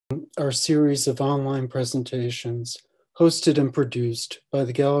our series of online presentations hosted and produced by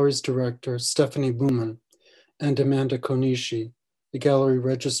the gallery's director, Stephanie Buhmann, and Amanda Konishi, the gallery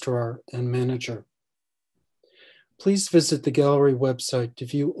registrar and manager. Please visit the gallery website to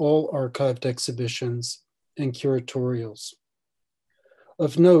view all archived exhibitions and curatorials.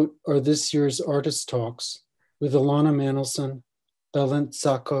 Of note are this year's artist talks with Alana Manelson, Balint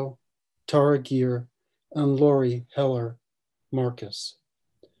Zacco, Tara Geer, and Lori Heller Marcus.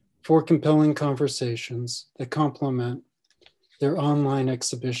 4 compelling conversations that complement their online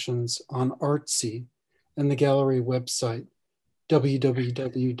exhibitions on Artsy and the gallery website,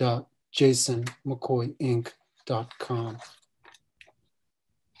 www.jasonmccoyinc.com.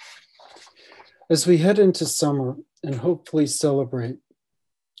 As we head into summer and hopefully celebrate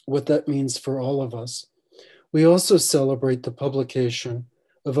what that means for all of us, we also celebrate the publication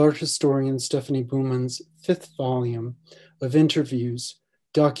of art historian Stephanie Buhmann's 5th volume of interviews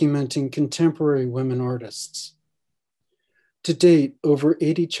documenting contemporary women artists. To date, over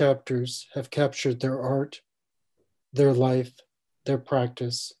 80 chapters have captured their art, their life, their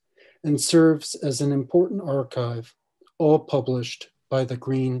practice, and serves as an important archive, all published by the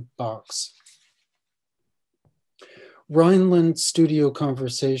Green Box. Rhineland Studio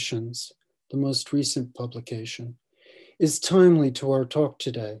Conversations, the most recent publication, is timely to our talk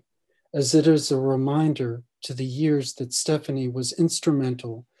today, as it is a reminder to the years that Stephanie was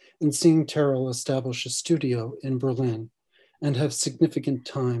instrumental in seeing TERRELL establish a studio in Berlin and have significant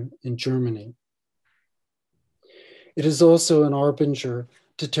time in Germany. It is also an harbinger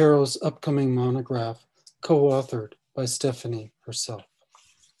to TERRELL's upcoming monograph, co-authored by Stephanie herself.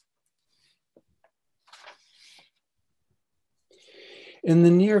 In the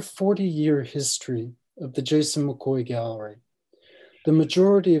near 40-year history of the Jason McCoy Gallery, the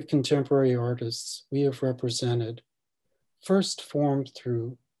majority of contemporary artists we have represented first formed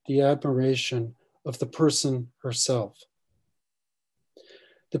through the admiration of the person herself.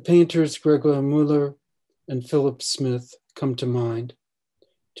 The painters Gregor Müller and Philip Smith come to mind,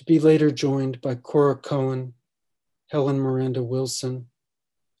 to be later joined by Cora Cohen, Helen Miranda Wilson,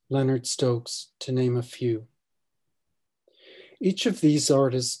 Leonard Stokes, to name a few. Each of these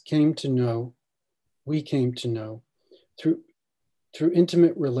artists we came to know through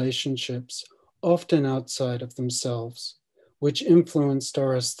intimate relationships, often outside of themselves, which influenced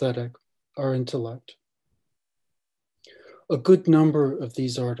our aesthetic, our intellect. A good number of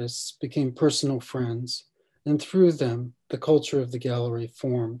these artists became personal friends, and through them, the culture of the gallery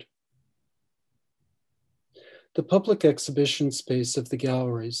formed. The public exhibition space of the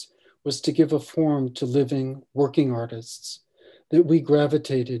galleries was to give a form to living, working artists that we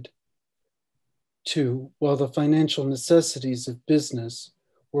gravitated to, while the financial necessities of business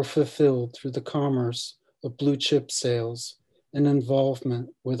were fulfilled through the commerce of blue chip sales and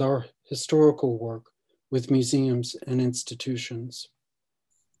involvement with our historical work with museums and institutions.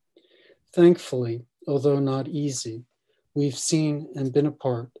 Thankfully, although not easy, we've seen and been a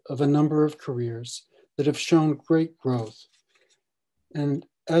part of a number of careers that have shown great growth and,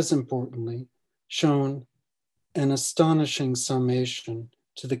 as importantly, shown an astonishing summation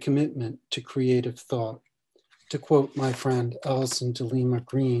to the commitment to creative thought, to quote my friend Alison de Lima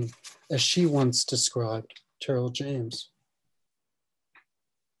Green, as she once described TERRELL James.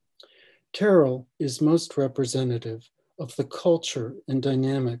 TERRELL is most representative of the culture and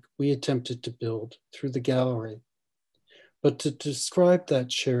dynamic we attempted to build through the gallery. But to describe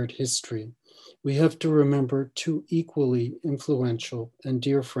that shared history, we have to remember 2 equally influential and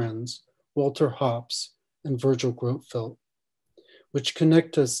dear friends, Walter Hopps and Virgil Grotefeld, which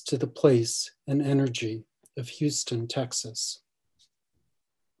connect us to the place and energy of Houston, Texas.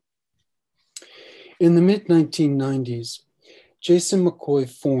 In the mid-1990s, Jason McCoy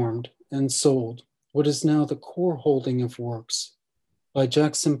formed and sold what is now the core holding of works by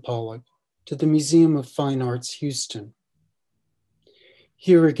Jackson Pollock to the Museum of Fine Arts, Houston.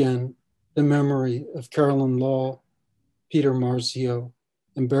 Here again, the memory of Carolyn Law, Peter Marzio,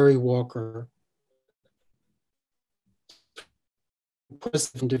 and Barry Walker,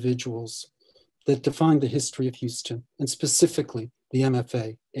 impressive individuals that define the history of Houston, and specifically the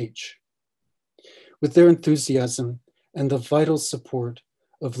MFA-H. With their enthusiasm and the vital support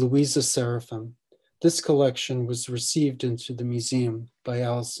of Louisa Seraphim, this collection was received into the museum by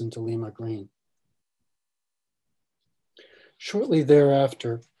Alison de Lima Green. Shortly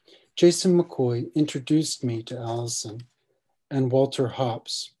thereafter, Jason McCoy introduced me to Alison and Walter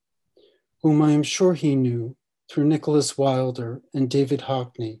Hopps, whom I am sure he knew through Nicholas Wilder and David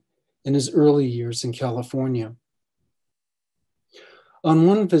Hockney in his early years in California. On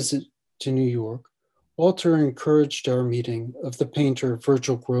one visit to New York, Walter encouraged our meeting of the painter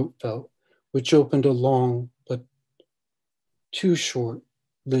Virgil Grotefeld, which opened a long but too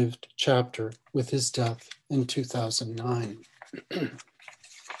short-lived chapter with his death in 2009.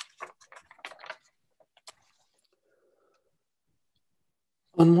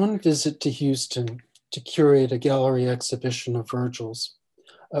 On one visit to Houston to curate a gallery exhibition of Virgil's,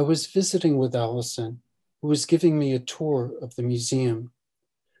 I was visiting with Allison, who was giving me a tour of the museum.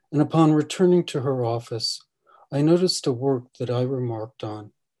 And upon returning to her office, I noticed a work that I remarked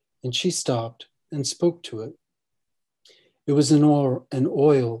on, and she stopped and spoke to it. It was an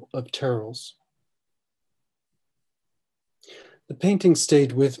oil of TERRELL's. The painting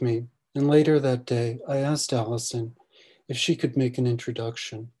stayed with me, and later that day, I asked Allison if she could make an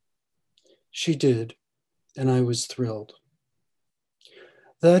introduction. She did, and I was thrilled.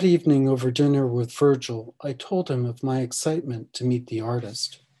 That evening over dinner with Virgil, I told him of my excitement to meet the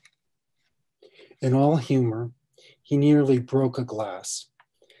artist. In all humor, he nearly broke a glass,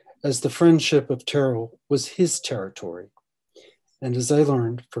 as the friendship of TERRELL was his territory, and as I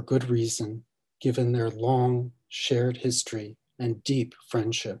learned, for good reason, given their long shared history and deep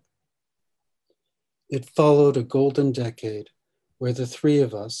friendship. It followed a golden decade where the three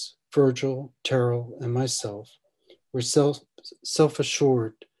of us, Virgil, TERRELL, and myself, were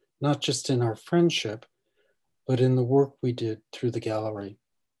self-assured, not just in our friendship, but in the work we did through the gallery,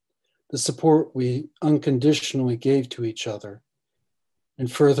 the support we unconditionally gave to each other, in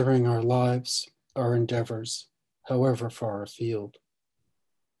furthering our lives, our endeavors, however far afield.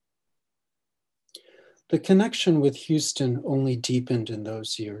 The connection with Houston only deepened in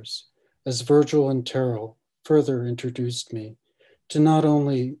those years, as Virgil and TERRELL further introduced me to not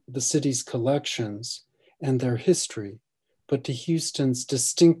only the city's collections and their history, but to Houston's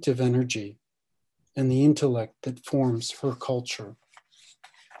distinctive energy and the intellect that forms her culture.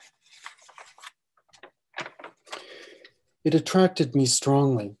 It attracted me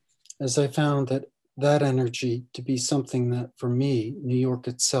strongly, as I found that energy to be something that, for me, New York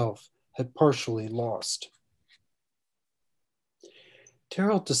itself had partially lost.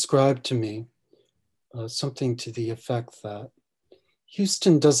 TERRELL described to me something to the effect that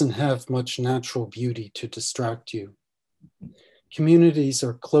Houston doesn't have much natural beauty to distract you. Communities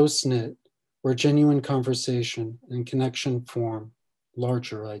are close-knit where genuine conversation and connection form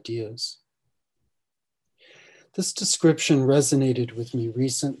larger ideas. This description resonated with me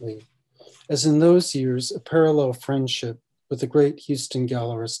recently, as in those years, a parallel friendship with the great Houston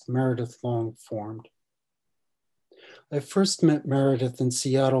gallerist Meredith Long formed. I first met Meredith in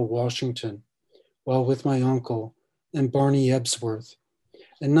Seattle, Washington, while with my uncle and Barney Ebsworth,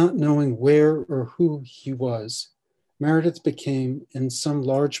 and not knowing where or who he was, Meredith became, in some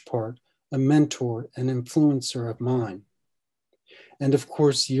large part, a mentor and influencer of mine. And of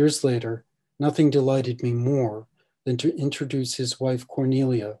course, years later, nothing delighted me more than to introduce his wife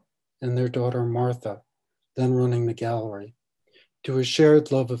Cornelia and their daughter Martha, then running the gallery, to a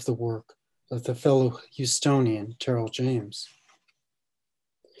shared love of the work of the fellow Houstonian, TERRELL James.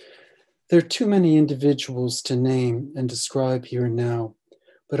 There are too many individuals to name and describe here and now,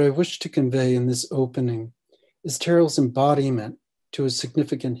 but I wish to convey in this opening is TERRELL's embodiment to a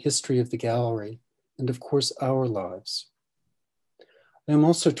significant history of the gallery and of course our lives. I am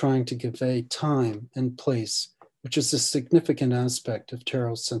also trying to convey time and place, which is a significant aspect of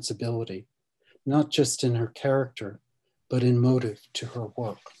TERRELL's sensibility, not just in her character, but in motive to her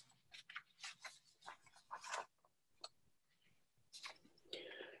work.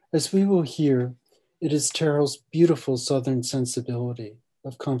 As we will hear, it is TERRELL's beautiful Southern sensibility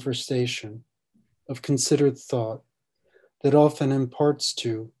of conversation, of considered thought, that often imparts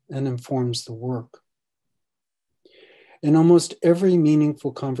to and informs the work. In almost every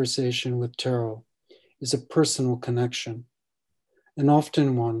meaningful conversation with TERRELL is a personal connection, and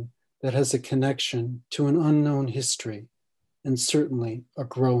often one that has a connection to an unknown history and certainly a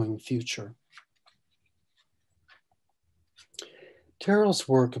growing future. TERRELL's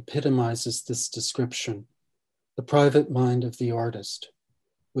work epitomizes this description, the private mind of the artist,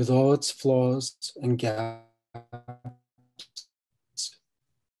 with all its flaws and gaps,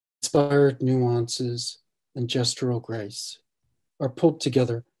 inspired nuances and gestural grace, are pulled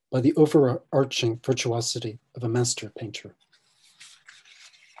together by the overarching virtuosity of a master painter.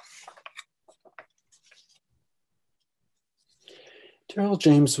 TERRELL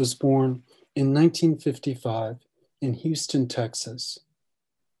James was born in 1955 in Houston, Texas.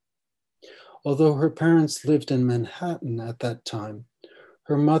 Although her parents lived in Manhattan at that time,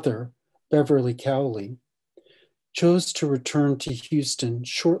 her mother, Beverly Cowley, chose to return to Houston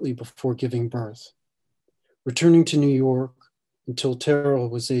shortly before giving birth, returning to New York until TERRELL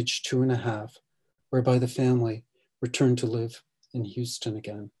was age 2.5, whereby the family returned to live in Houston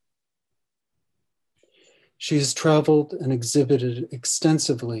again. She has traveled and exhibited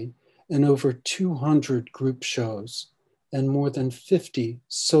extensively in over 200 group shows and more than 50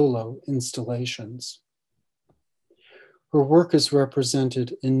 solo installations. Her work is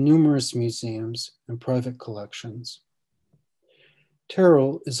represented in numerous museums and private collections.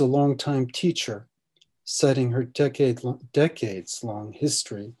 Terrell is a longtime teacher, citing her decades-long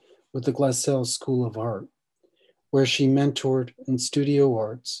history with the Glassell School of Art, where she mentored in studio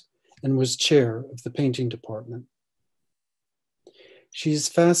arts and was chair of the painting department. She is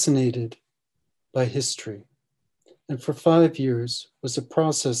fascinated by history, and for 5 years was a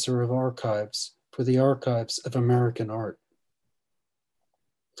processor of archives for the Archives of American Art.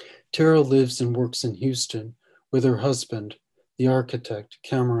 Terrell lives and works in Houston with her husband, the architect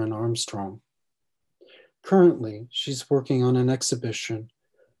Cameron Armstrong. Currently, she's working on an exhibition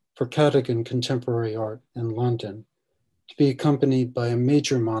for Cadogan Contemporary Art in London, to be accompanied by a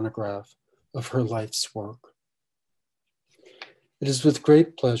major monograph of her life's work. It is with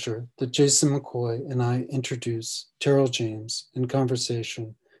great pleasure that Jason McCoy and I introduce Terrell James in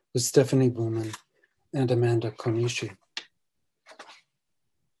conversation with Stephanie Buhmann and Amanda Konishi.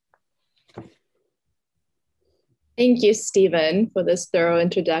 Thank you, Stephen, for this thorough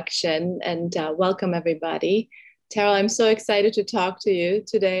introduction, and welcome everybody. Terrell, I'm so excited to talk to you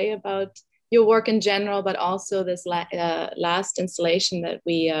today about your work in general, but also this last installation that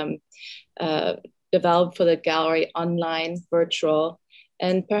we developed for the gallery, online, virtual.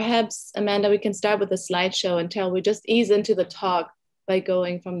 And perhaps, Amanda, we can start with a slideshow, and Terrell, we just ease into the talk by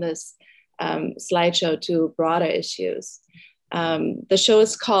going from this slideshow to broader issues. The show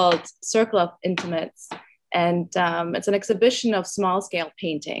is called Circle of Intimates, and it's an exhibition of small-scale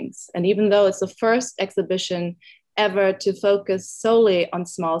paintings. And even though it's the first exhibition ever to focus solely on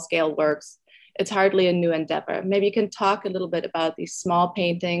small-scale works, it's hardly a new endeavor. Maybe you can talk a little bit about these small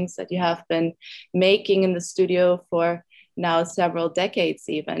paintings that you have been making in the studio for now several decades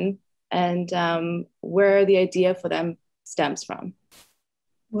even, and where the idea for them stems from.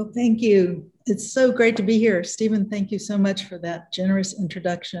 Well, thank you. It's so great to be here. Stephen, thank you so much for that generous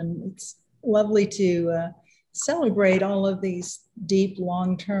introduction. It's lovely to celebrate all of these deep,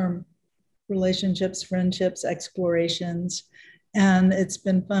 long-term relationships, friendships, explorations. And it's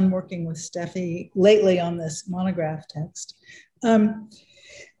been fun working with Steffi lately on this monograph text.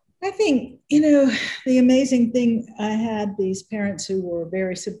 I think, the amazing thing, I had these parents who were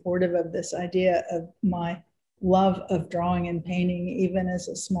very supportive of this idea of my love of drawing and painting, even as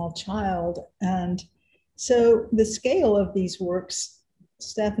a small child. And so the scale of these works,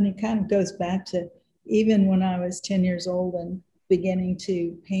 Stephanie, kind of goes back to even when I was 10 years old and beginning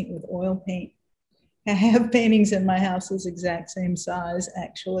to paint with oil paint. I have paintings in my house this exact same size,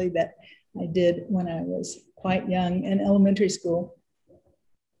 actually, that I did when I was quite young in elementary school.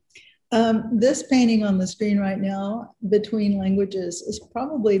 This painting on the screen right now, Between Languages, is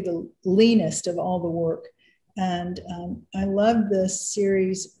probably the leanest of all the work. And I love this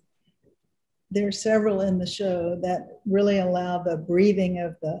series. There are several in the show that really allow the breathing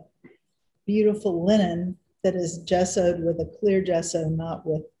of the beautiful linen that is gessoed with a clear gesso, not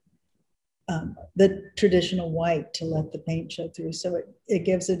with the traditional white to let the paint show through. So it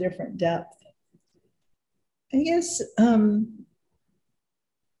gives a different depth. I guess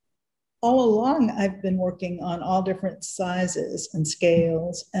all along I've been working on all different sizes and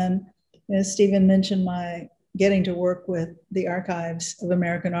scales. And as Stephen mentioned, my getting to work with the Archives of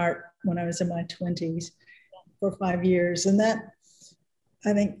American Art when I was in my 20s for 5 years. And that,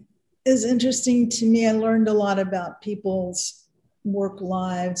 I think, is interesting to me. I learned a lot about people's work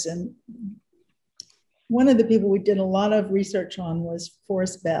lives. And one of the people we did a lot of research on was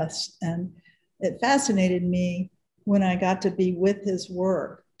Forrest Best. And it fascinated me when I got to be with his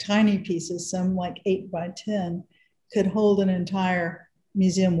work. Tiny pieces, some like 8 by 10, could hold an entire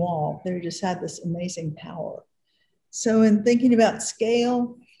museum wall. They just had this amazing power. So in thinking about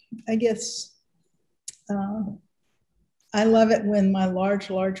scale, I guess I love it when my large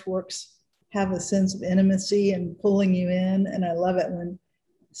works have a sense of intimacy and pulling you in. And I love it when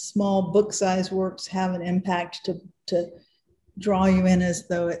small book-sized works have an impact to draw you in as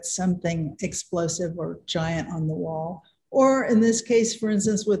though it's something explosive or giant on the wall. Or in this case, for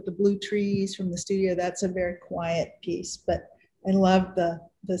instance, with the blue trees from the studio, that's a very quiet piece. But I love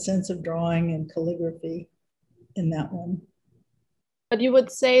the sense of drawing and calligraphy in that one. But you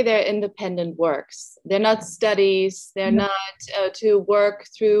would say they're independent works. They're not studies. They're not to work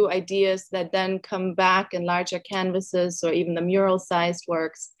through ideas that then come back in larger canvases or even the mural-sized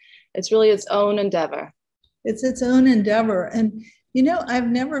works. It's really its own endeavor. It's its own endeavor. And You know, I've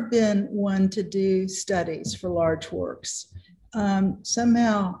never been one to do studies for large works.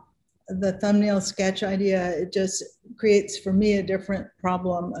 Somehow the thumbnail sketch idea, it just creates for me a different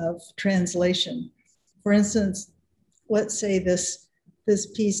problem of translation. For instance, let's say this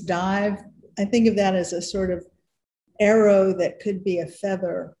piece Dive, I think of that as a sort of arrow that could be a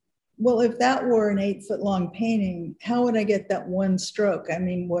feather. Well, if that were an 8-foot long painting, how would I get that one stroke? I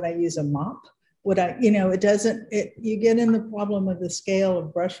mean, would I use a mop? Would I, you know, you get in the problem of the scale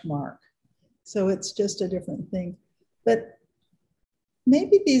of brush mark. So it's just a different thing. But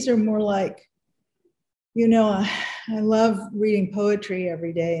maybe these are more like, you know, I love reading poetry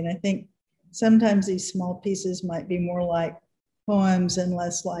every day. And I think sometimes these small pieces might be more like poems and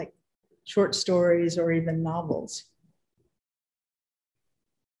less like short stories or even novels.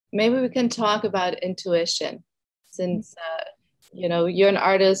 Maybe we can talk about intuition, since you know, you're an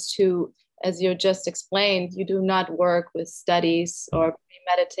artist who, as you just explained, you do not work with studies or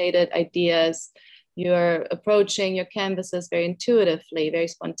premeditated ideas. You're approaching your canvases very intuitively, very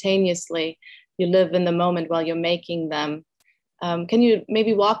spontaneously. You live in the moment while you're making them. Can you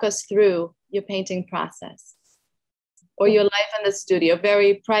maybe walk us through your painting process or your life in the studio?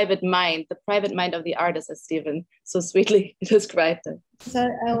 Very private mind, the private mind of the artist, as Stephen so sweetly described it.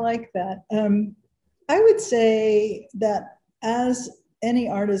 I like that. I would say that as any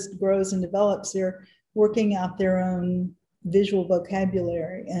artist grows and develops, they're working out their own visual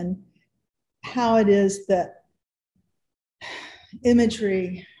vocabulary and how it is that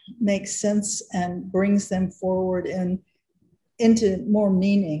imagery makes sense and brings them forward into more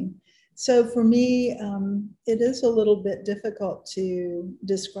meaning. So for me, it is a little bit difficult to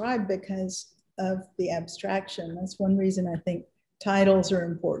describe because of the abstraction. That's one reason I think titles are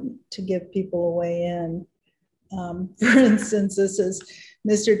important, to give people a way in. For instance, this is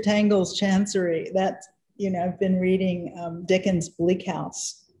Mr. Tangle's Chancery. That, you know, I've been reading Dickens' Bleak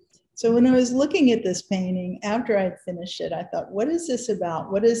House. So when I was looking at this painting, after I'd finished it, I thought, what is this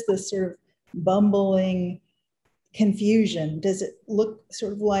about? What is this sort of bumbling confusion? Does it look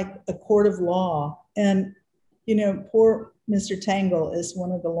sort of like a court of law? And, you know, poor Mr. Tangle is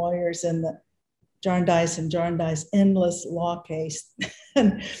one of the lawyers in the Jarndyce and Jarndyce endless law case.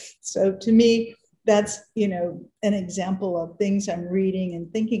 And so to me, that's, you know, an example of things I'm reading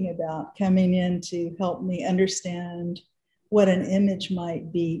and thinking about coming in to help me understand what an image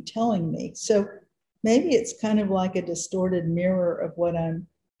might be telling me. So maybe it's kind of like a distorted mirror of what I'm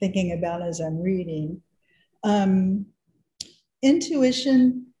thinking about as I'm reading.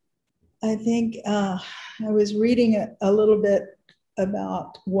 Intuition, I think I was reading a little bit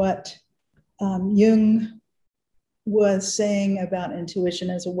about what Jung was saying about intuition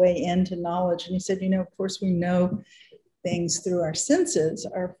as a way into knowledge. And he said, you know, of course, we know things through our senses,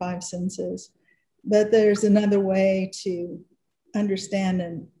 our 5 senses, but there's another way to understand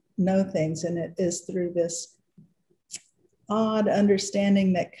and know things, and it is through this odd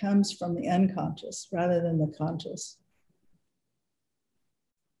understanding that comes from the unconscious rather than the conscious.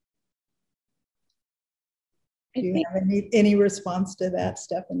 Do you have any response to that,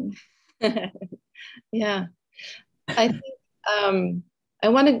 Stephanie? Yeah, I think I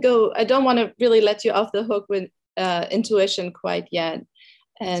want to go, I don't want to really let you off the hook with intuition quite yet,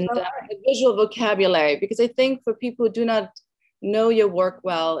 and visual vocabulary, because I think for people who do not know your work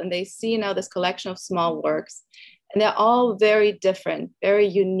well and they see now this collection of small works, and they're all very different, very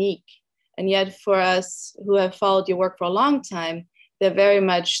unique, and yet for us who have followed your work for a long time, they're very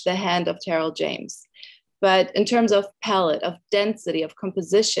much the hand of Terrell James. But in terms of palette, of density, of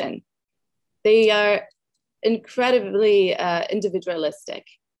composition, they are incredibly individualistic,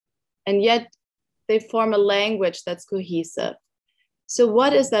 and yet they form a language that's cohesive. So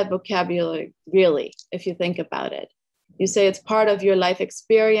what is that vocabulary really, if you think about it? You say it's part of your life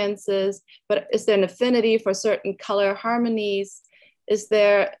experiences, but is there an affinity for certain color harmonies? Is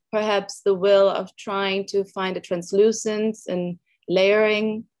there perhaps the will of trying to find a translucence and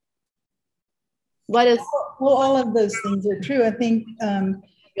layering? What is? Well, all of those things are true. I think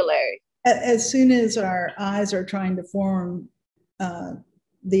as soon as our eyes are trying to form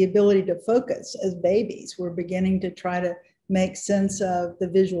the ability to focus as babies, we're beginning to try to make sense of the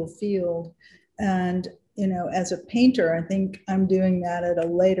visual field. And, you know, as a painter, I think I'm doing that at a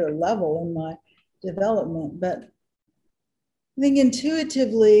later level in my development. But I think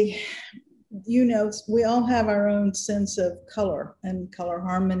intuitively, you know, we all have our own sense of color and color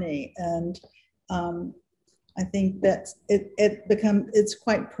harmony. And I think that it's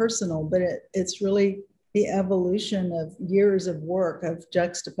quite personal, but it's really the evolution of years of work of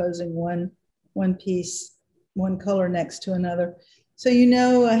juxtaposing one piece, one color next to another. So, you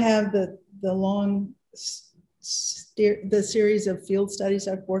know, I have the long the series of field studies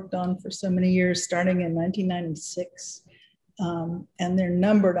I've worked on for so many years, starting in 1996. And they're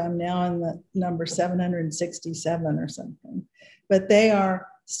numbered. I'm now in the number 767 or something. But they are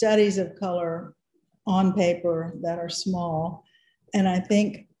studies of color on paper that are small. And I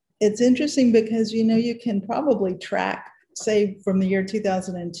think it's interesting because, you know, you can probably track, say, from the year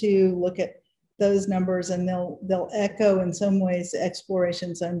 2002, look at those numbers, and they'll echo in some ways the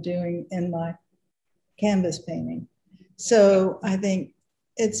explorations I'm doing in my canvas painting. So I think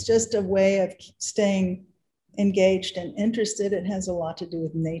it's just a way of staying engaged and interested. It has a lot to do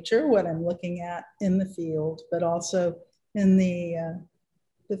with nature, what I'm looking at in the field, but also in the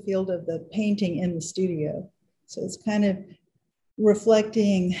field of the painting in the studio. So it's kind of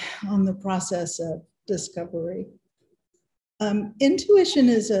reflecting on the process of discovery. Intuition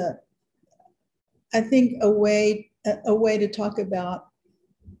is I think a way to talk about,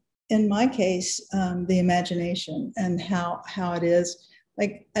 in my case, the imagination and how it is.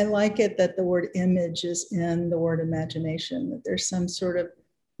 Like, I like it that the word image is in the word imagination, that there's some sort of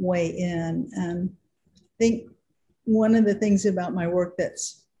way in. And I think one of the things about my work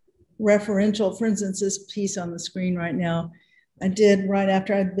that's referential, for instance, this piece on the screen right now, I did right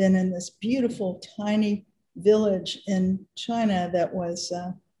after I'd been in this beautiful tiny village in China that was,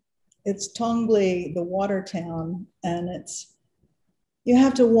 it's Tongli, the water town, and you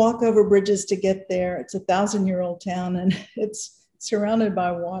have to walk over bridges to get there. It's a 1,000-year-old town, and it's surrounded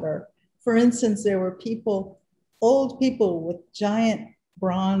by water. For instance, there were old people with giant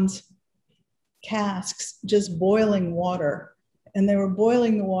bronze casks just boiling water. And they were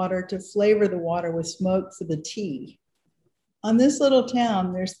boiling the water to flavor the water with smoke for the tea. On this little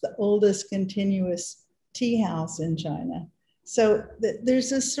town, there's the oldest continuous tea house in China. So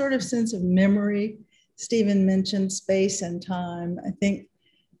there's this sort of sense of memory. Stephen mentioned space and time. I think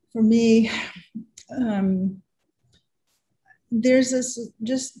for me, there's this,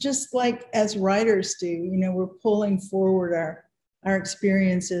 just like as writers do, you know, we're pulling forward our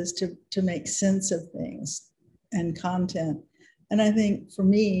experiences to make sense of things and content. And I think for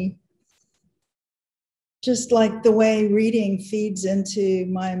me, just like the way reading feeds into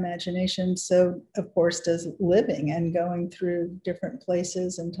my imagination, so of course does living and going through different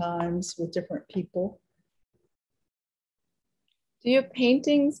places and times with different people. Do your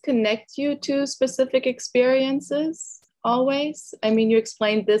paintings connect you to specific experiences always? I mean, you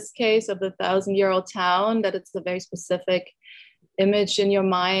explained this case of the 1,000-year-old town, that it's a very specific image in your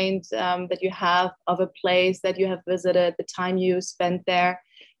mind that you have of a place that you have visited, the time you spent there.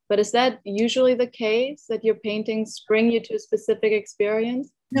 But is that usually the case, that your paintings bring you to a specific experience?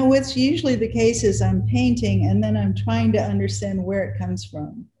 No, what's usually the case is I'm painting and then I'm trying to understand where it comes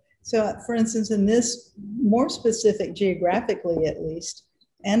from. So for instance, in this more specific, geographically at least,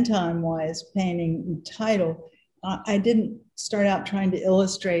 and time-wise painting title, I didn't start out trying to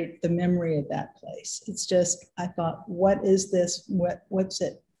illustrate the memory of that place. It's just, I thought, what is this? What's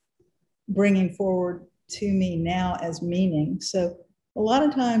it bringing forward to me now as meaning? So a lot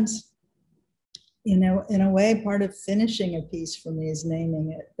of times, you know, in a way, part of finishing a piece for me is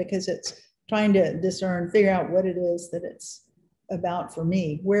naming it, because it's trying to discern, figure out what it is that it's about for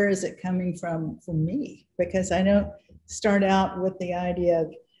me. Where is it coming from for me? Because I don't start out with the idea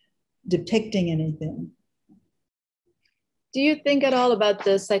of depicting anything. Do you think at all about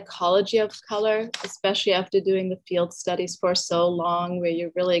the psychology of color, especially after doing the field studies for so long, where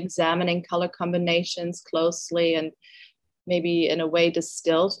you're really examining color combinations closely and maybe in a way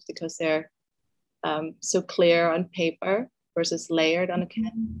distilled because they're so clear on paper versus layered on a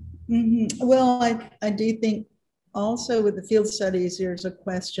canvas? Mm-hmm. Well, I do think also with the field studies, there's a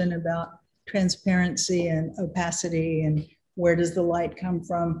question about transparency and opacity, and where does the light come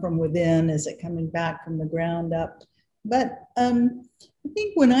from within? Is it coming back from the ground up? But I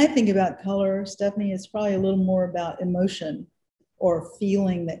think when I think about color, Stephanie, it's probably a little more about emotion or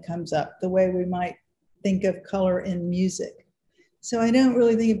feeling that comes up, the way we might think of color in music. So I don't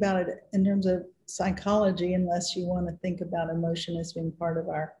really think about it in terms of psychology, unless you want to think about emotion as being part of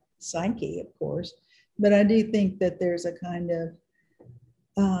our psyche, of course. But I do think that there's a kind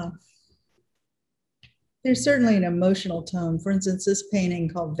of, there's certainly an emotional tone. For instance, this painting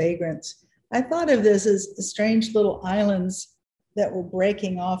called Vagrants, I thought of this as strange little islands that were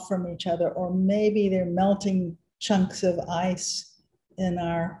breaking off from each other, or maybe they're melting chunks of ice in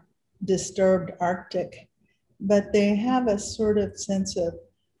our disturbed Arctic. But they have a sort of sense of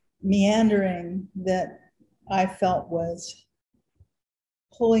meandering that I felt was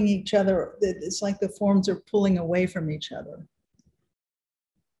pulling each other. It's like the forms are pulling away from each other,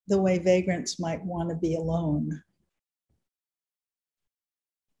 the way vagrants might want to be alone.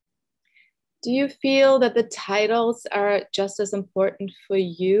 Do you feel that the titles are just as important for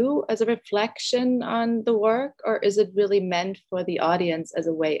you as a reflection on the work, or is it really meant for the audience as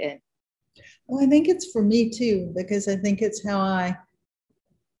a way in? Well, I think it's for me too, because I think it's how I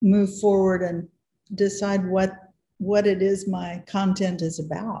move forward and decide what it is my content is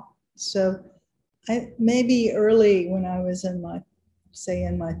about. So maybe early when I was in my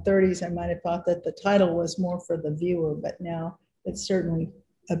 30s, I might have thought that the title was more for the viewer, but now it's certainly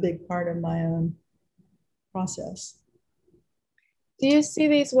a big part of my own process. Do you see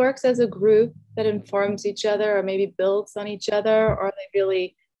these works as a group that informs each other or maybe builds on each other, or are they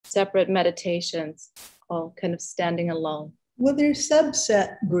really separate meditations, all kind of standing alone? Well, they're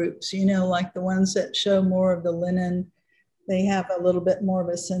subset groups, like the ones that show more of the linen. They have a little bit more of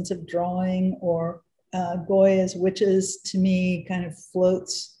a sense of drawing, or Goya's Witches, to me, kind of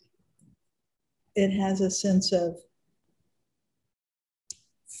floats. It has a sense of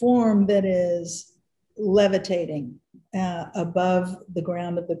form that is levitating above the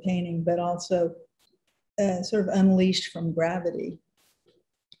ground of the painting, but also sort of unleashed from gravity.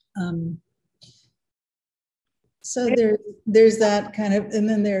 So there's that kind of, and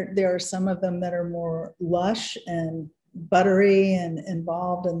then there are some of them that are more lush and buttery and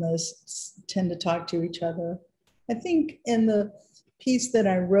involved, and those tend to talk to each other. I think in the piece that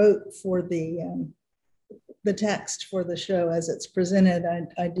I wrote for the text for the show as it's presented,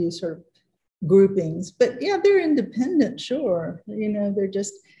 I do sort of groupings, but yeah, they're independent, sure. They're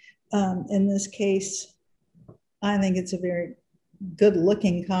just, in this case, I think it's a very good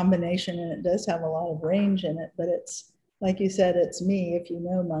looking combination, and it does have a lot of range in it, but it's, like you said, it's me. If you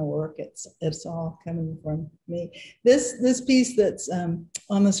know my work, it's all coming from me. This piece that's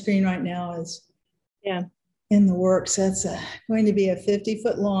on the screen right now is in the works. That's going to be a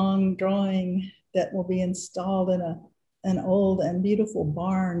 50-foot long drawing that will be installed in an old and beautiful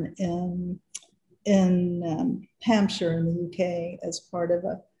barn in Hampshire in the UK as part of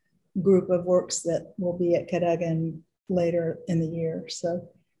a group of works that will be at Cadwalader later in the year. So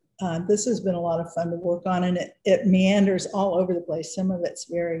this has been a lot of fun to work on, and it meanders all over the place. Some of it's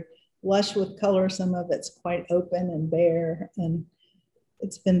very lush with color, some of it's quite open and bare, and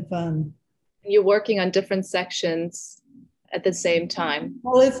it's been fun. You're working on different sections at the same time?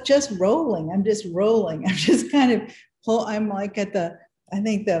 Well, it's just rolling. I'm just rolling. I'm just kind of I'm like at I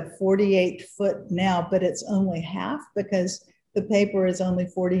think the 48th foot now, but it's only half because the paper is only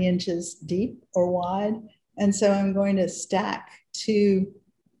 40 inches deep or wide. And so I'm going to stack two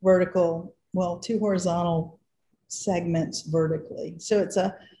horizontal segments vertically. So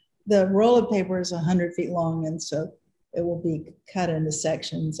the roll of paper is 100 feet long, and so it will be cut into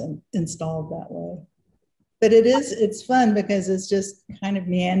sections and installed that way. But it's fun because it's just kind of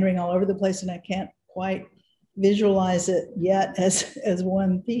meandering all over the place, and I can't quite visualize it yet as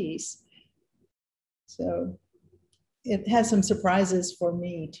one piece. So it has some surprises for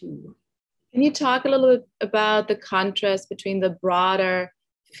me too. Can you talk a little bit about the contrast between the broader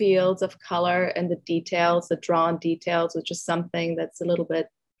fields of color and the details, the drawn details, which is something that's a little bit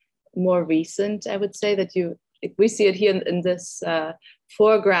more recent, I would say, that we see it here in this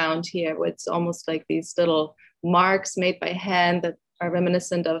foreground here, where it's almost like these little marks made by hand that are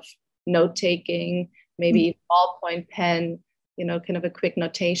reminiscent of note-taking, maybe ballpoint pen, kind of a quick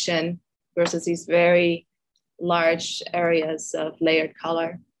notation, versus these very large areas of layered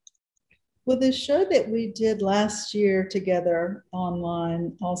color. Well, the show that we did last year together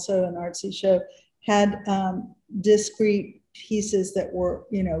online, also an artsy show, had discrete pieces that were,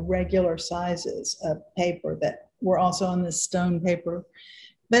 regular sizes of paper that were also on this stone paper.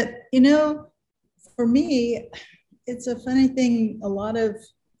 But, for me, it's a funny thing. A lot of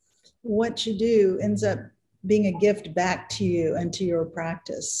what you do ends up being a gift back to you and to your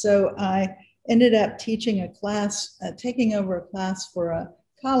practice. So I ended up teaching a class, taking over a class for a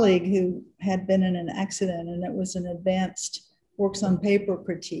colleague who had been in an accident, and it was an advanced works on paper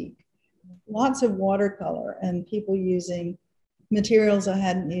critique. Lots of watercolor and people using materials I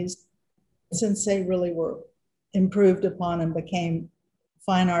hadn't used since they really were improved upon and became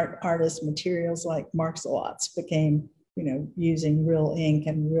fine artist materials, like Marxalots became, using real ink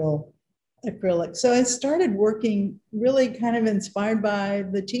and real acrylic. So I started working really kind of inspired by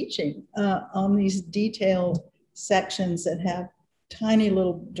the teaching on these detailed sections that have tiny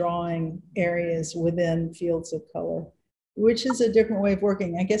little drawing areas within fields of color, which is a different way of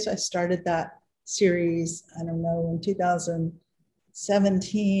working. I guess I started that series, I don't know, in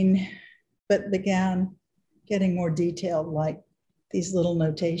 2017, but began getting more detailed, like these little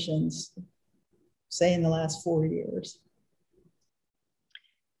notations, say in the last 4 years.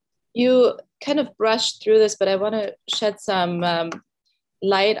 You kind of brushed through this, but I want to shed some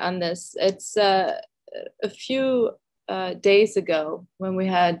light on this. It's a few days ago when we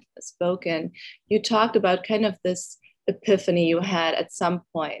had spoken, you talked about kind of this epiphany you had at some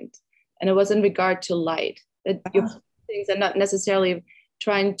point, and it was in regard to light, that your things are not necessarily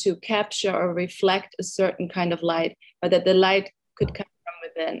trying to capture or reflect a certain kind of light, but that the light could come from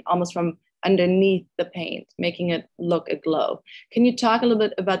within, almost from underneath the paint, making it look aglow. Can you talk a little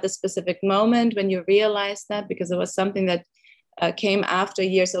bit about the specific moment when you realized that? Because it was something that came after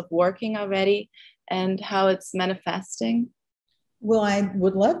years of working already, and how it's manifesting. Well, I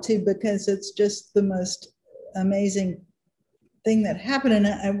would love to, because it's just the most amazing thing that happened. And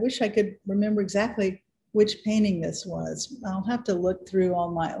I wish I could remember exactly which painting this was. I'll have to look through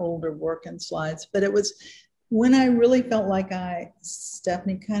all my older work and slides, but it was when I really felt like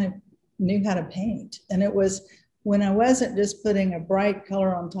Stephanie kind of knew how to paint. And it was when I wasn't just putting a bright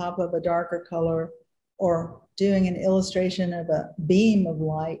color on top of a darker color or doing an illustration of a beam of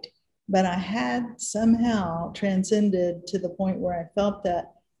light, but I had somehow transcended to the point where I felt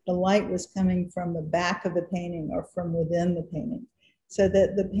that the light was coming from the back of the painting or from within the painting, so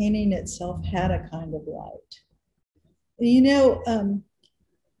that the painting itself had a kind of light. You know,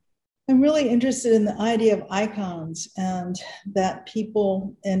 I'm really interested in the idea of icons, and that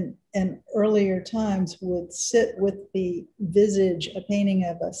people in earlier times would sit with the visage, a painting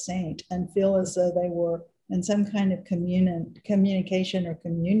of a saint, and feel as though they were in some kind of communication or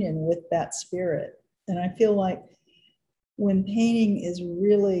communion with that spirit. And I feel like when painting is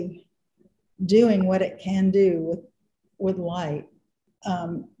really doing what it can do with light,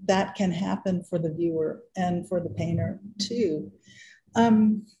 that can happen for the viewer and for the painter too.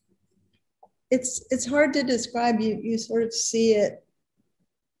 It's hard to describe. You sort of see it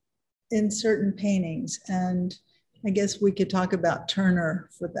in certain paintings, and I guess we could talk about Turner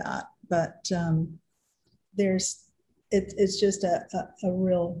for that, but it's just a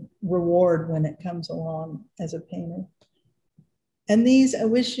real reward when it comes along as a painter. And these, I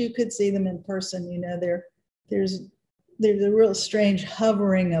wish you could see them in person. You know, there's a real strange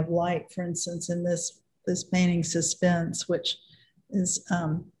hovering of light, for instance, in this painting, Suspense, which is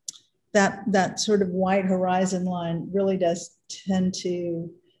that sort of white horizon line really does tend to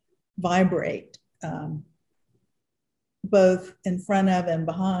vibrate, both in front of and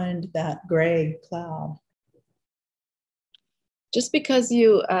behind that gray cloud. Just because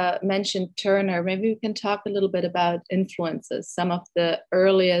you mentioned Turner, maybe we can talk a little bit about influences, some of the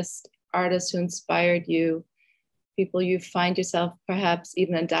earliest artists who inspired you, people you find yourself perhaps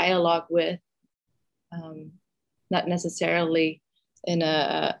even in dialogue with, not necessarily in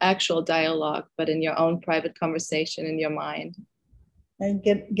an actual dialogue, but in your own private conversation in your mind. And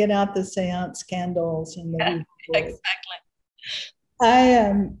get out the seance candles and the exactly.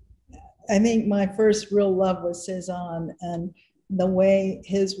 I think my first real love was Cézanne, and the way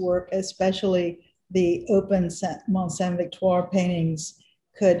his work, especially the open Mont Saint-Victoire paintings,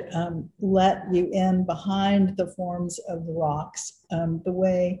 could let you in behind the forms of the rocks. The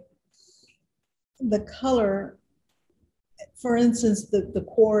way the color, for instance, the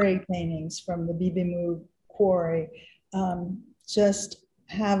quarry paintings from the Bibemou quarry, just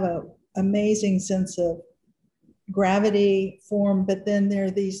have an amazing sense of gravity, form, but then there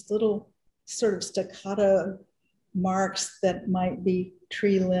are these little sort of staccato marks that might be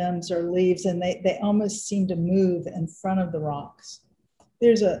tree limbs or leaves, and they almost seem to move in front of the rocks.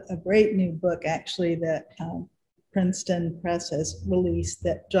 There's a great new book, actually, that Princeton Press has released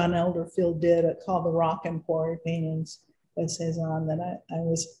that John Elderfield did, called The Rock and Quarry Paintings by Cézanne, that I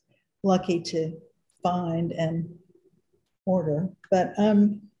was lucky to find and order. But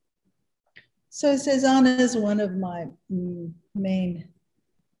so Cézanne is one of my main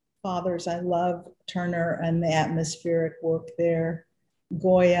fathers. I love Turner and the atmospheric work there.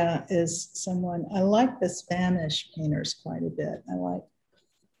 Goya is someone, I like the Spanish painters quite a bit. I like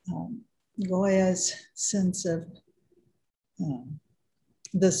Goya's sense of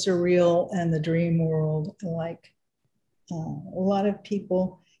the surreal and the dream world. I like a lot of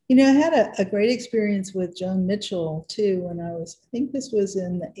people. You know, I had a great experience with Joan Mitchell too when I think this was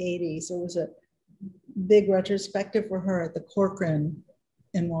in the 80s. There was a big retrospective for her at the Corcoran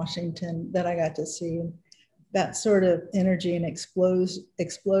in Washington that I got to see. That sort of energy and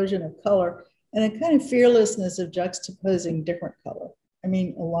explosion of color, and a kind of fearlessness of juxtaposing different color. I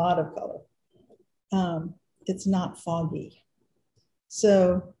mean, a lot of color. It's not foggy.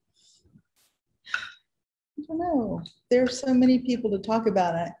 So, I don't know. There's so many people to talk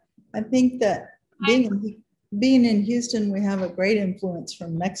about it. I think that being in Houston, we have a great influence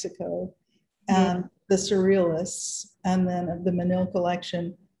from Mexico and the surrealists, and then of the Menil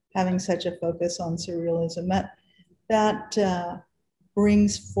collection having such a focus on surrealism. That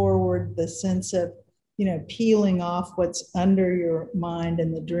brings forward the sense of, peeling off what's under your mind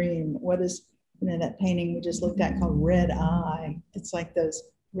in the dream. What is, that painting we just looked at called Red Eye. It's like those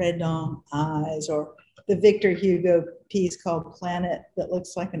red eyes, or the Victor Hugo piece called Planet that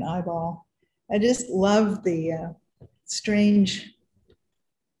looks like an eyeball. I just love the strange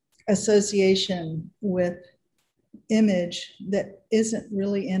association with image that isn't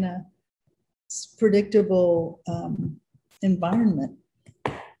really in a predictable environment.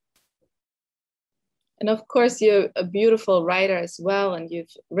 And of course, you're a beautiful writer as well. And you've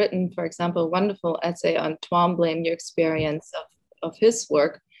written, for example, a wonderful essay on Twombly and your experience of his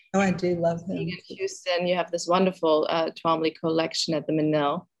work. Oh, I do love him. In Houston, you have this wonderful Twombly collection at the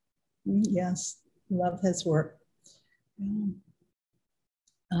Minnell. Yes, love his work.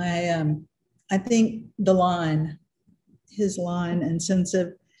 I think his line and sense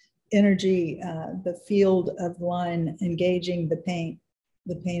of energy, the field of line engaging the paint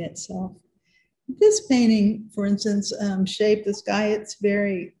itself. This painting, for instance, Shape the Sky, it's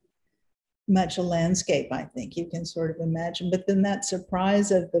very much a landscape, I think you can sort of imagine. But then that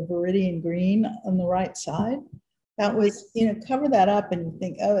surprise of the Viridian green on the right side, that was, cover that up and you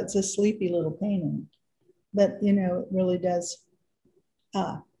think, oh, it's a sleepy little painting. But, it really does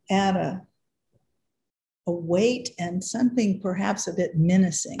add a weight and something perhaps a bit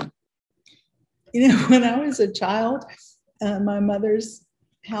menacing. When I was a child, my mother's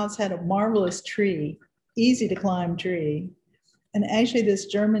house had a marvelous tree, easy to climb tree. And actually this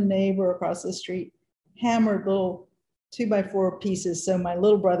German neighbor across the street hammered little 2x4 pieces so my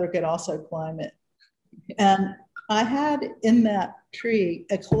little brother could also climb it. And I had in that tree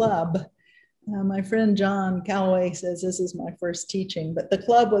a club. My friend John Calloway says this is my first teaching, but the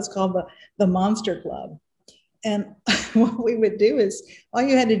club was called the Monster Club. And what we would do is, all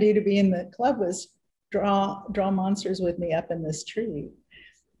you had to do to be in the club was draw monsters with me up in this tree.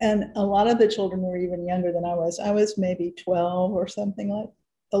 And a lot of the children were even younger than I was. I was maybe 12 or something, like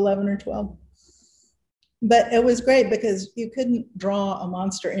 11 or 12. But it was great because you couldn't draw a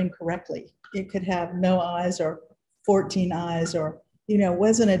monster incorrectly. It could have no eyes or 14 eyes, or,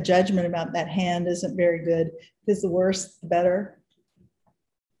 wasn't a judgment about that hand isn't very good, because the worse, the better.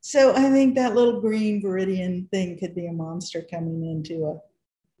 So I think that little green Viridian thing could be a monster coming into a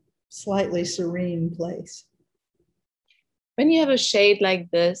slightly serene place. When you have a shade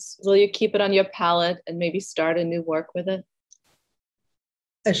like this, will you keep it on your palette and maybe start a new work with it?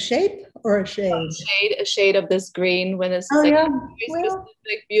 A shape or a shade? A shade of this green, when it's a very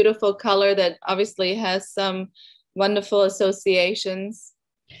specific, beautiful color that obviously has some wonderful associations.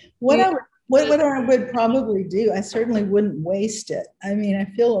 What I would probably do, I certainly wouldn't waste it. I mean, I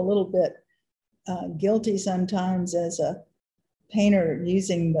feel a little bit guilty sometimes as a painter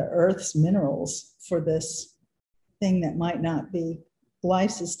using the earth's minerals for this thing that might not be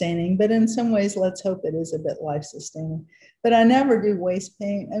life-sustaining, but in some ways, let's hope it is a bit life-sustaining. But I never do waste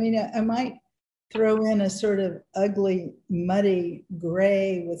paint. I mean, I might throw in a sort of ugly, muddy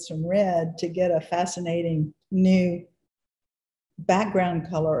gray with some red to get a fascinating new background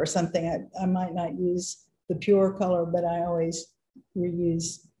color or something. I might not use the pure color, but I always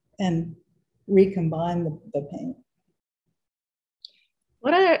reuse and recombine the paint.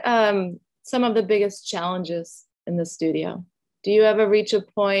 What are some of the biggest challenges in the studio? Do you ever reach a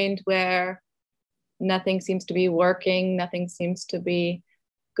point where nothing seems to be working, nothing seems to be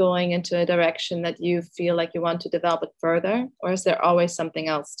going into a direction that you feel like you want to develop it further? Or is there always something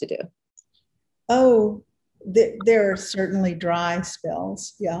else to do? Oh, there are certainly dry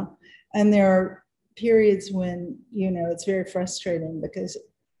spells, yeah. And there are periods when, it's very frustrating because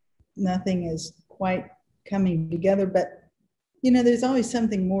nothing is quite coming together. But, there's always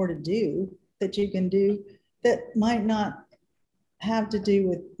something more to do that you can do that might not have to do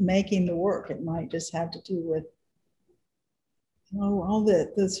with making the work. It might just have to do with all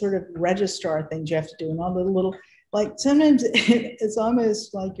the sort of registrar things you have to do, and all the little, like sometimes it's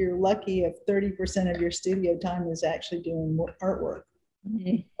almost like you're lucky if 30% of your studio time is actually doing artwork,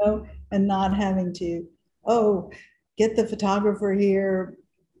 and not having to, get the photographer here,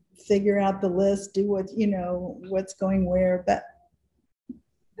 figure out the list, do what, what's going where. But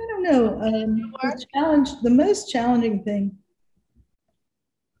I don't know. The most challenging thing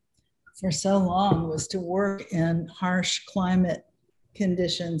for so long was to work in harsh climate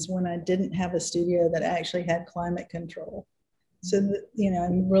conditions when I didn't have a studio that actually had climate control. So that,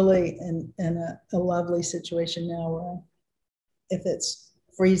 I'm really in a lovely situation now where if it's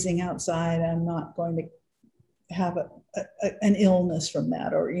freezing outside, I'm not going to have an illness from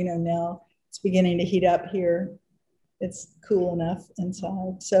that. Or, now it's beginning to heat up here. It's cool enough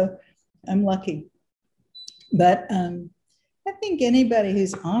inside. So I'm lucky. But I think anybody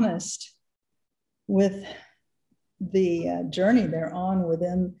who's honest with the journey they're on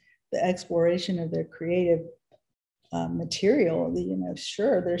within the exploration of their creative material,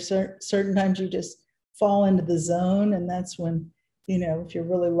 sure, there's certain times you just fall into the zone, and that's when, if you're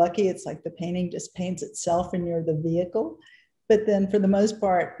really lucky, it's like the painting just paints itself and you're the vehicle. But then for the most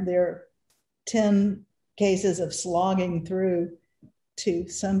part, there are 10 cases of slogging through to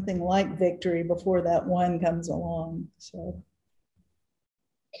something like victory before that one comes along. So,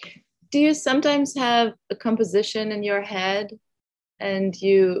 do you sometimes have a composition in your head and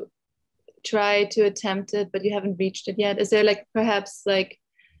you try to attempt it, but you haven't reached it yet? Is there perhaps a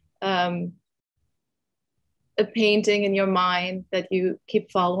painting in your mind that you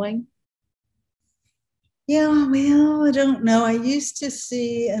keep following? Yeah, well, I don't know. I used to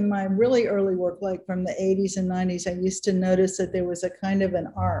see in my really early work, like from the 80s and 90s, I used to notice that there was a kind of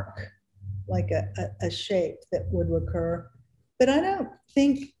an arc, like a shape that would recur. But I don't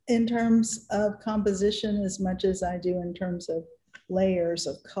think in terms of composition as much as I do in terms of layers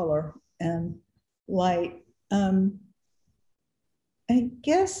of color and light. I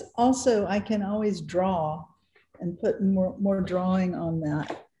guess also I can always draw and put more drawing on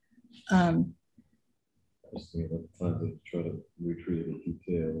that. Just trying to try to recreate a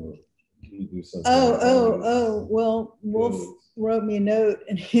detail, or can you do something? Well, Wolf wrote me a note,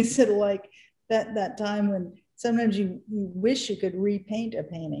 and he said that time when sometimes you wish you could repaint a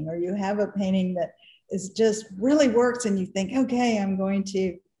painting, or you have a painting that is just really works, and you think, okay, I'm going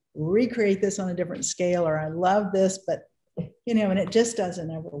to recreate this on a different scale, or I love this, but and it just doesn't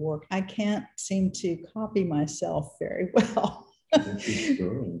ever work. I can't seem to copy myself very well.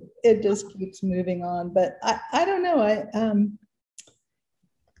 It just keeps moving on, but I don't know.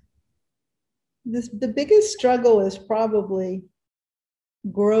 The biggest struggle is probably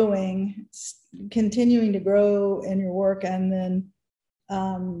continuing to grow in your work, and then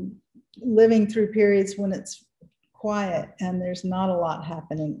living through periods when it's quiet and there's not a lot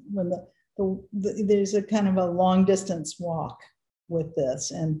happening. When there's a kind of a long distance walk with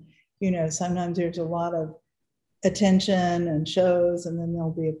this, and sometimes there's a lot of attention and shows, and then there'll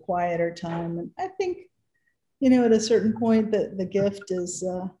be a quieter time. And I think, at a certain point that the gift is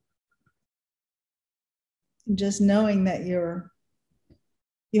just knowing that you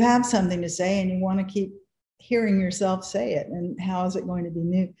have something to say, and you want to keep hearing yourself say it. And how is it going to be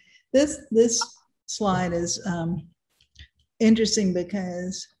new? This slide is interesting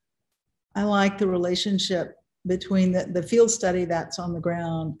because I like the relationship between the field study that's on the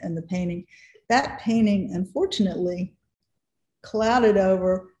ground and the painting. That painting, unfortunately, clouded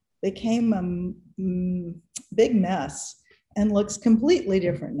over, became a big mess, and looks completely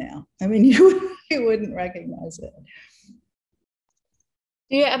different now. I mean, you wouldn't recognize it.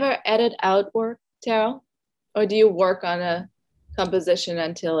 Do you ever edit out work, Terrell? Or do you work on a composition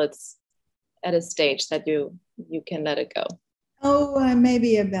until it's at a stage that you can let it go? Oh,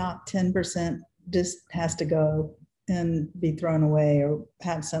 maybe about 10% just has to go and be thrown away, or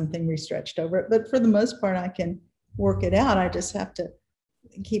have something restretched over it. But for the most part, I can work it out. I just have to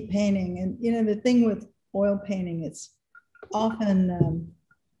keep painting. And the thing with oil painting, it's often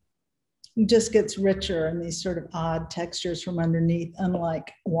just gets richer and these sort of odd textures from underneath,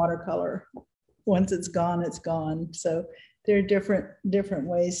 unlike watercolor. Once it's gone, it's gone. So there are different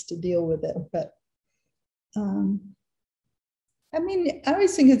ways to deal with it. But I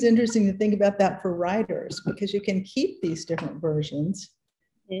always think it's interesting to think about that for writers, because you can keep these different versions,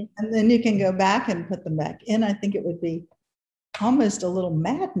 and then you can go back and put them back in. I think it would be almost a little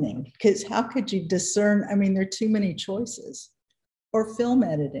maddening, because how could you discern? I mean, there are too many choices. Or film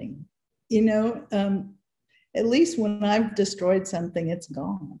editing, at least when I've destroyed something, it's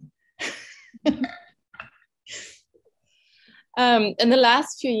gone. In the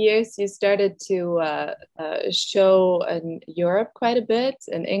last few years, you started to show in Europe quite a bit,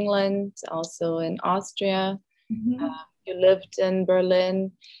 in England, also in Austria. Mm-hmm. You lived in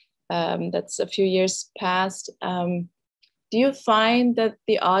Berlin. That's a few years past. Do you find that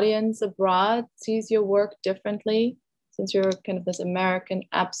the audience abroad sees your work differently? Since you're kind of this American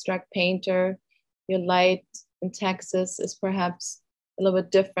abstract painter, your light in Texas is perhaps a little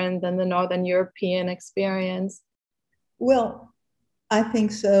bit different than the Northern European experience. Well, I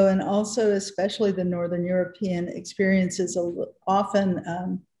think so. And also, especially the Northern European experience is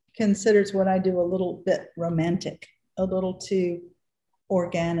often considers what I do a little bit romantic, a little too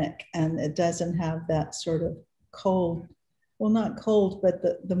organic. And it doesn't have that sort of cold, well, not cold, but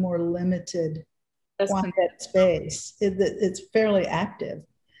the more limited quiet space. It's fairly active.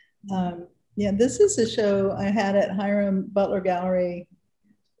 This is a show I had at Hiram Butler Gallery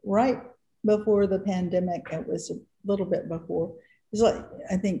right before the pandemic. It was little bit before. It was like,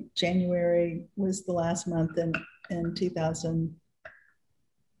 I think January was the last month in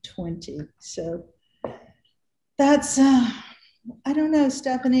 2020. So that's, I don't know,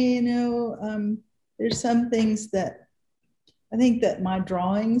 Stephanie, you know, there's some things that I think that my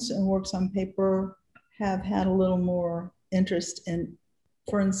drawings and works on paper have had a little more interest in,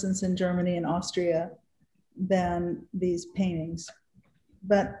 for instance, in Germany and Austria than these paintings.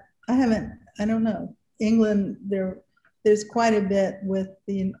 But I don't know. England, there's quite a bit with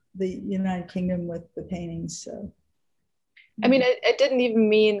the United Kingdom with the paintings. So, I mean, I didn't even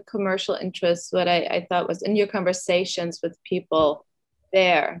mean commercial interests. What I thought was in your conversations with people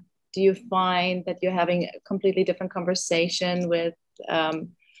there, do you find that you're having a completely different conversation with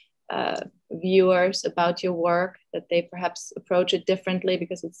viewers about your work, that they perhaps approach it differently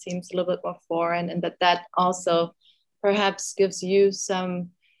because it seems a little bit more foreign, and that also perhaps gives you some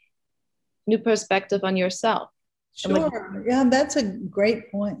new perspective on yourself? Sure. Yeah, that's a great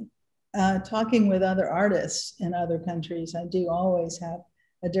point. Talking with other artists in other countries, I do always have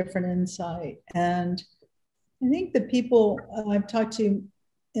a different insight. And I think the people I've talked to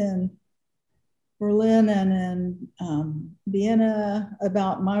in Berlin and in Vienna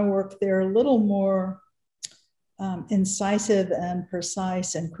about my work, they're a little more incisive and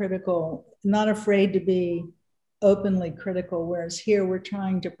precise and critical, not afraid to be openly critical, whereas here we're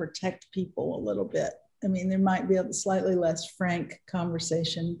trying to protect people a little bit. I mean, there might be a slightly less frank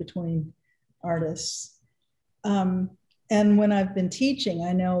conversation between artists. And when I've been teaching,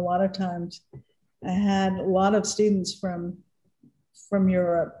 I know a lot of times I had a lot of students from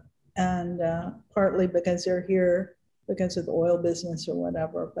Europe, and partly because they're here because of the oil business or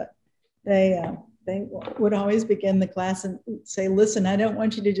whatever, but they would always begin the class and say, listen, I don't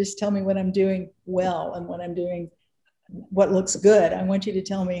want you to just tell me what I'm doing well and what I'm doing, what looks good. I want you to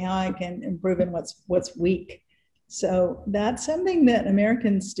tell me how I can improve and what's weak. So that's something that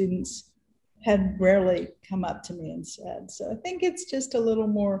American students had rarely come up to me and said. So I think it's just a little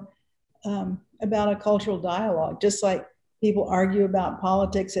more about a cultural dialogue, just like people argue about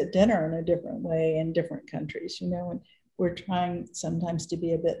politics at dinner in a different way in different countries, you know, and we're trying sometimes to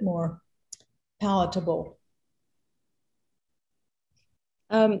be a bit more palatable.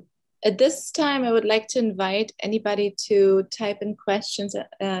 At this time, I would like to invite anybody to type in questions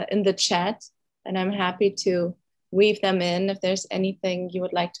in the chat, and I'm happy to weave them in. If there's anything you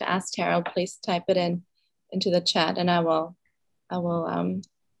would like to ask Terrell, please type it into the chat, and I will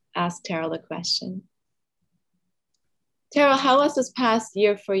ask Terrell the question. Terrell, how was this past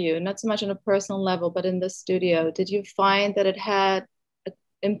year for you? Not so much on a personal level, but in the studio. Did you find that it had an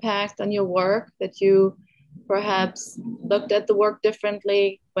impact on your work, that you perhaps looked at the work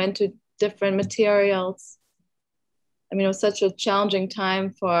differently, went to different materials? I mean, it was such a challenging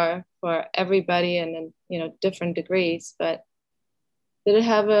time for everybody and in, you know, different degrees, but did it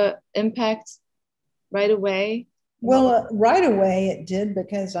have an impact right away? Well, right away it did,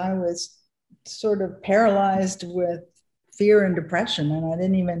 because I was sort of paralyzed with fear and depression, and I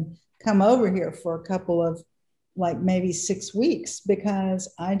didn't even come over here for a couple of, like, maybe 6 weeks,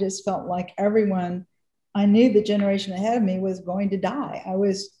 because I just felt like everyone, I knew the generation ahead of me was going to die. I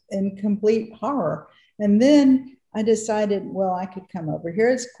was in complete horror. And then I decided, well, I could come over here.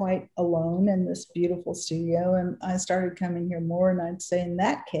 It's quite alone in this beautiful studio. And I started coming here more. And I'd say in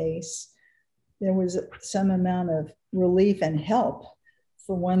that case, there was some amount of relief and help.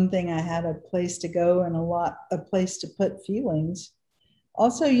 For one thing, I had a place to go and a place to put feelings.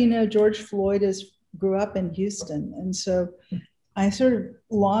 Also, you know, George Floyd grew up in Houston. And so I sort of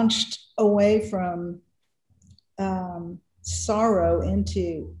launched away from sorrow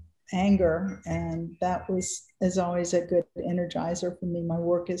into anger. And that is always a good energizer for me. My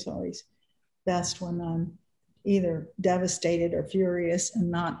work is always best when I'm either devastated or furious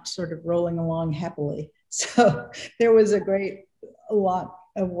and not sort of rolling along happily. So there was a lot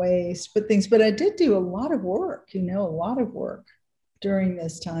of ways to put things, but I did do a lot of work, you know, a lot of work during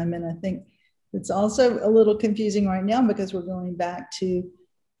this time. And I think it's also a little confusing right now because we're going back to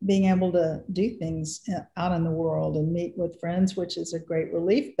being able to do things out in the world and meet with friends, which is a great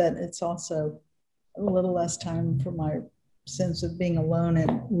relief, but it's also a little less time for my sense of being alone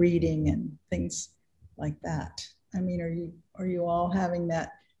and reading and things like that. I mean, are you all having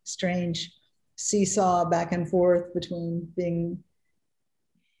that strange seesaw back and forth between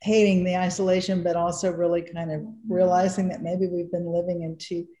hating the isolation, but also really kind of realizing that maybe we've been living in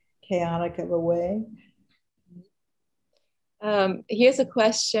too chaotic of a way? Here's a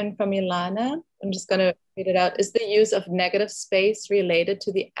question from Ilana. I'm just going to read it out. Is the use of negative space related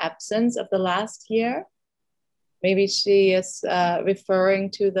to the absence of the last year? Maybe she is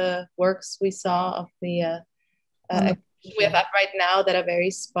referring to the works we saw of the we have up right now that are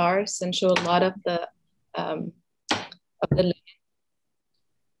very sparse and show a lot of the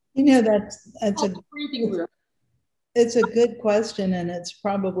you know, it's a good question, and it's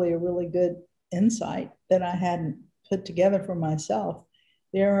probably a really good insight that I hadn't put together for myself.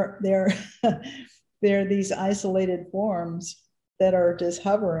 There are these isolated forms that are just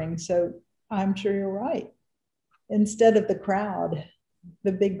hovering. So I'm sure you're right. Instead of the crowd,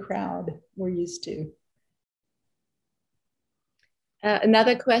 the big crowd we're used to.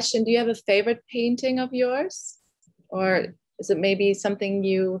 Another question, do you have a favorite painting of yours? Or is it maybe something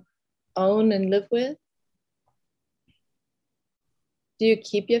you own and live with? Do you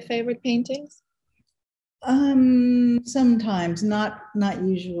keep your favorite paintings? Sometimes, not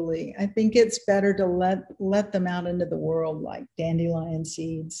usually. I think it's better to let them out into the world like dandelion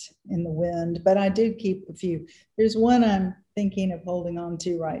seeds in the wind, but I do keep a few. There's one I'm thinking of holding on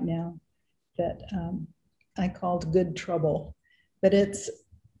to right now that I called Good Trouble, but it's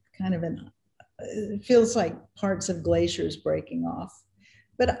kind of it feels like parts of glaciers breaking off.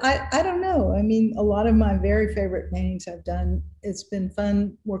 But I don't know. I mean, a lot of my very favorite paintings I've done, it's been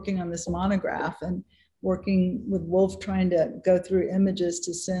fun working on this monograph and working with Wolf, trying to go through images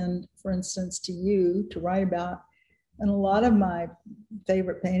to send, for instance, to you to write about. And a lot of my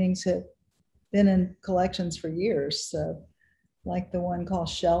favorite paintings have been in collections for years. So like the one called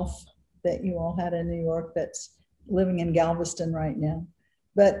Shelf that you all had in New York that's living in Galveston right now.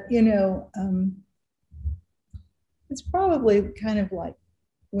 But, you know, it's probably kind of like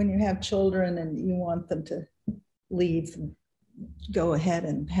when you have children and you want them to leave and go ahead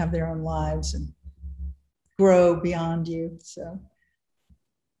and have their own lives and grow beyond you. So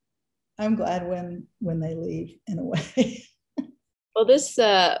I'm glad when they leave, in a way. Well, this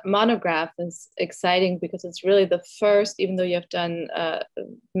monograph is exciting because it's really the first, even though you have done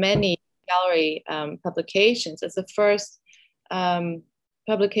many gallery publications, it's the first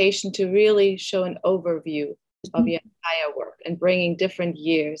publication to really show an overview of your entire work and bringing different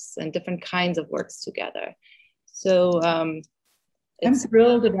years and different kinds of works together. So I'm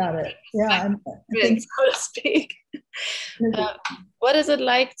thrilled about it. Yeah, I think, so to speak. What is it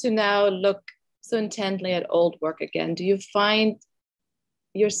like to now look so intently at old work again? Do you find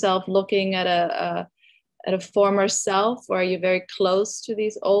yourself looking at a former self, or are you very close to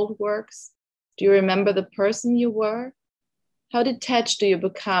these old works? Do you remember the person you were? How detached do you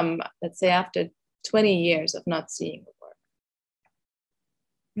become, let's say, after 20 years of not seeing the work?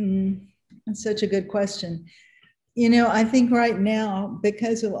 That's such a good question. You know, I think right now,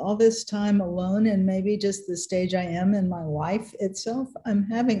 because of all this time alone and maybe just the stage I am in my life itself, I'm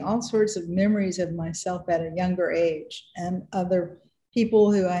having all sorts of memories of myself at a younger age and other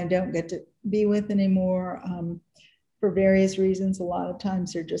people who I don't get to be with anymore for various reasons. A lot of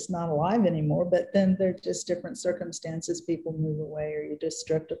times they're just not alive anymore, but then they're just different circumstances. People move away or you just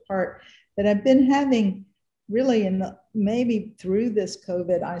drift apart. But I've been having really, maybe through this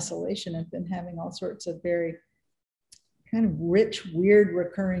COVID isolation, I've been having all sorts of very kind of rich, weird,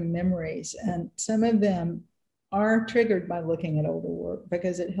 recurring memories. And some of them are triggered by looking at older work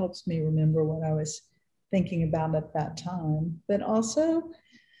because it helps me remember what I was thinking about at that time. But also,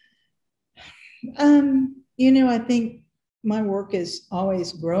 you know, I think my work is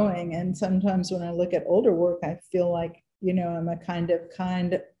always growing. And sometimes when I look at older work, I feel like, you know, I'm a kind of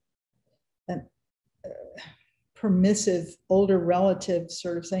permissive older relative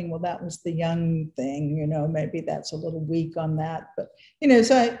sort of saying, well, that was the young thing, you know, maybe that's a little weak on that. But, you know,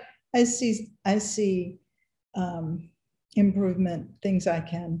 so I see improvement, things I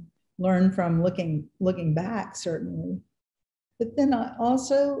can learn from looking back, certainly. But then I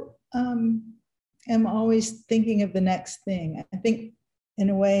also am always thinking of the next thing. I think in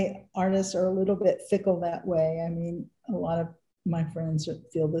a way, artists are a little bit fickle that way. I mean, a lot of my friends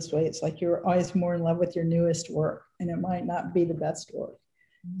feel this way. It's like you're always more in love with your newest work and it might not be the best work.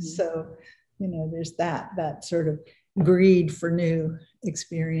 So, you know, there's that sort of greed for new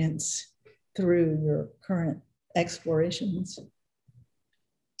experience through your current explorations.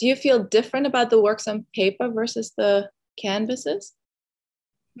 Do you feel different about the works on paper versus the canvases?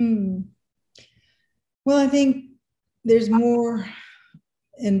 Well, I think there's more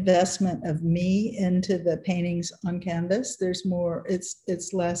investment of me into the paintings on canvas. There's more,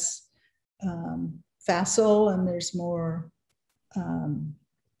 it's less facile, and there's more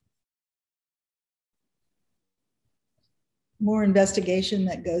investigation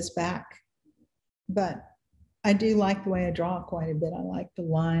that goes back. But I do like the way I draw quite a bit. I like the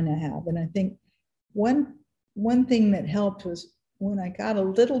line I have. And I think one thing that helped was when I got a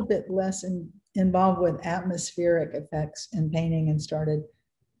little bit less involved with atmospheric effects in painting and started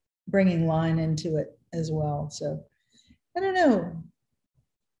bringing line into it as well. So I don't know.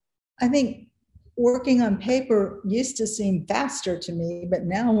 I think working on paper used to seem faster to me, but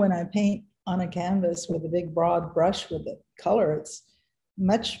now when I paint on a canvas with a big broad brush with the color, it's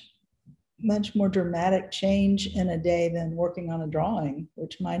much more dramatic change in a day than working on a drawing,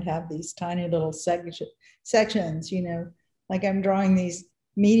 which might have these tiny little sections, you know, like I'm drawing these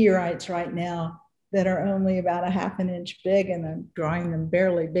meteorites right now that are only about a half an inch big, and I'm drawing them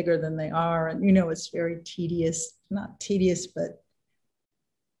barely bigger than they are. And, you know, it's very tedious, not tedious, but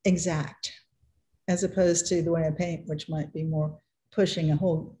exact, as opposed to the way I paint, which might be more pushing a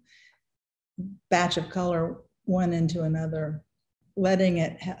whole batch of color one into another, letting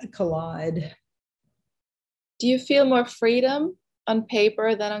it collide. Do you feel more freedom on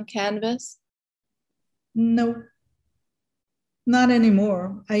paper than on canvas? No, not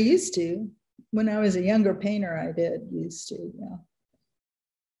anymore. I used to. When I was a younger painter, I did used to, yeah.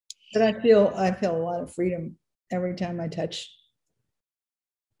 But I feel a lot of freedom every time I touch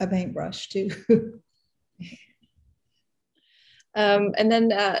a paintbrush too. And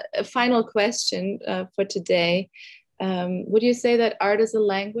then a final question for today. Would you say that art is a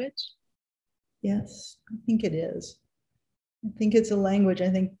language? Yes, I think it is. I think it's a language. I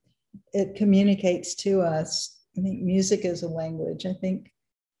think it communicates to us. I think music is a language. I think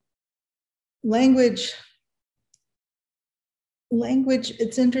language,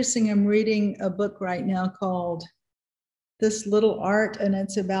 it's interesting. I'm reading a book right now called This Little Art, and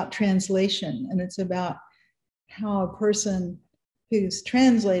it's about translation, and it's about how a person who's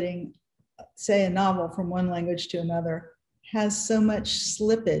translating, say, a novel from one language to another has so much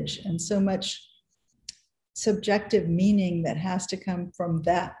slippage and so much subjective meaning that has to come from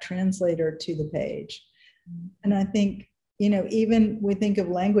that translator to the page. And I think, you know, even we think of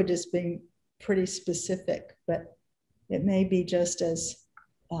language as being pretty specific, but it may be just as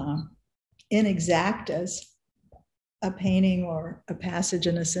inexact as a painting or a passage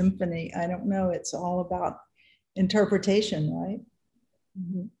in a symphony. I don't know. It's all about interpretation, right?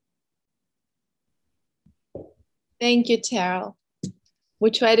 Mm-hmm. Thank you, Terrell.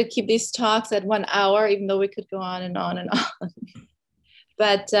 We try to keep these talks at 1 hour, even though we could go on and on and on.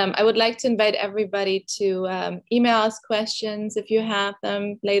 But I would like to invite everybody to email us questions if you have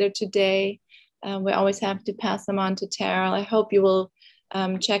them later today. We always have to pass them on to Terrell. I hope you will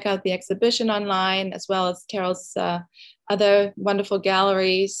check out the exhibition online, as well as Terrell's other wonderful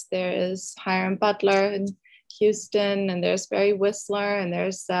galleries. There is Hiram Butler in Houston, and there's Barry Whistler, and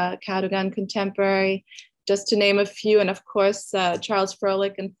there's Cadogan Contemporary, just to name a few. And of course, Charles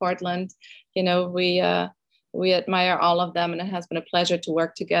Froelich in Portland. You know, we admire all of them, and it has been a pleasure to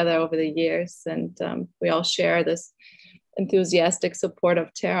work together over the years. And we all share this enthusiastic support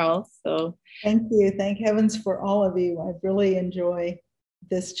of Terrell. So thank you. Thank heavens for all of you. I really enjoy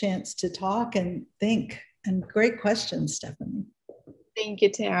this chance to talk and think, and great questions, Stephanie. Thank you,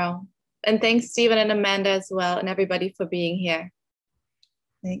 Terrell. And thanks, Stephen and Amanda as well, and everybody for being here.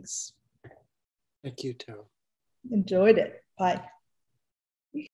 Thanks. Thank you, Terrell. Enjoyed it. Bye.